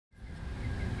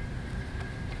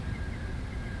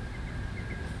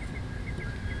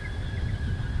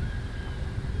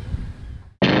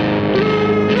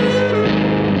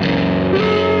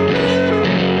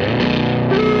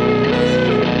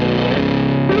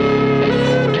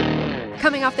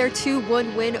Coming off their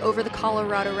 2-1 win over the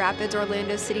Colorado Rapids,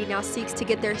 Orlando City now seeks to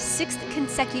get their 6th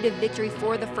consecutive victory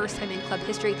for the first time in club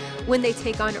history when they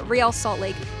take on Real Salt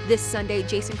Lake this Sunday,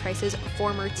 Jason Kreis's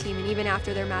former team. And even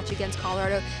after their match against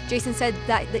Colorado, Jason said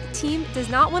that the team does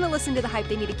not want to listen to the hype.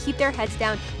 They need to keep their heads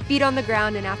down, feet on the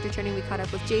ground. And after turning, we caught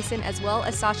up with Jason as well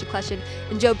as Sasha Kleshin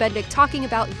and Joe Bendick talking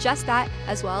about just that,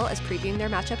 as well as previewing their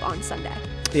matchup on Sunday.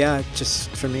 Yeah, just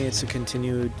for me, it's a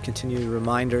continued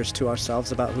reminders to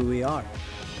ourselves about who we are.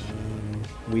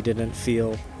 We didn't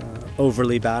feel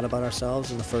overly bad about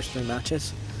ourselves in the first 3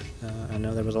 matches. I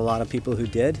know there was a lot of people who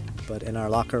did, but in our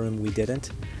locker room we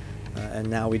didn't. And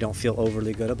now we don't feel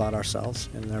overly good about ourselves.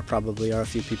 And there probably are a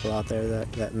few people out there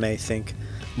that may think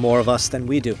more of us than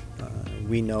we do.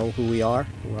 We know who we are.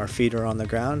 Our feet are on the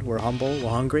ground. We're humble. We're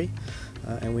hungry.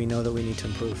 And we know that we need to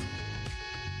improve.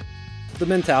 The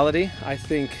mentality, I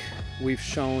think we've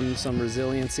shown some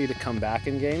resiliency to come back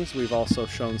in games. We've also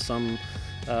shown some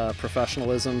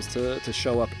professionalisms to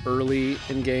show up early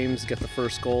in games, get the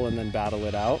first goal, and then battle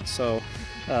it out. So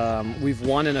we've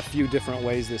won in a few different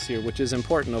ways this year, which is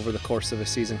important over the course of a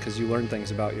season because you learn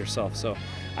things about yourself. So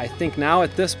I think now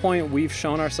at this point we've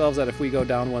shown ourselves that if we go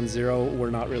down 1-0, we're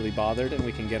not really bothered and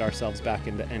we can get ourselves back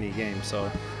into any game.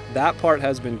 So that part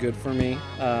has been good for me.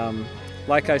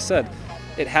 Like I said,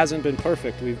 it hasn't been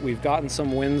perfect. We've gotten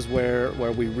some wins where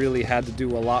we really had to do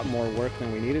a lot more work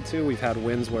than we needed to. We've had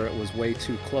wins where it was way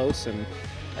too close, and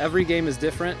every game is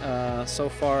different. So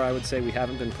far, I would say we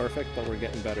haven't been perfect, but we're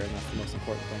getting better, and that's the most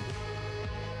important thing.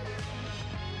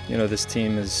 You know, this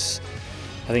team is,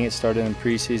 I think it started in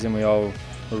preseason. We all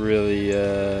were really,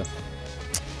 we're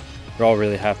all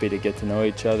really happy to get to know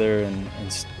each other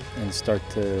and start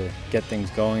to get things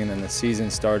going. And then the season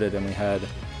started, and we had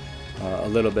a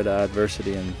little bit of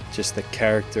adversity, and just the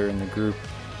character in the group,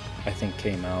 I think,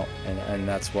 came out, and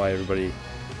that's why everybody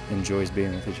enjoys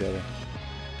being with each other.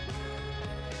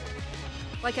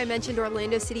 Like I mentioned,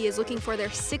 Orlando City is looking for their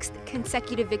 6th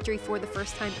consecutive victory for the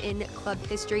first time in club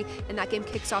history, and that game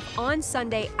kicks off on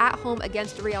Sunday at home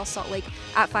against Real Salt Lake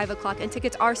at 5 o'clock, and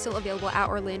tickets are still available at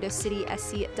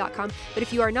orlandocitysc.com. But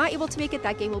if you are not able to make it,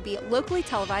 that game will be locally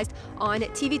televised on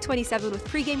TV 27 with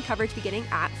pregame coverage beginning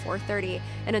at 4:30.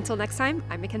 And until next time,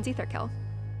 I'm Mackenzie Thurkill.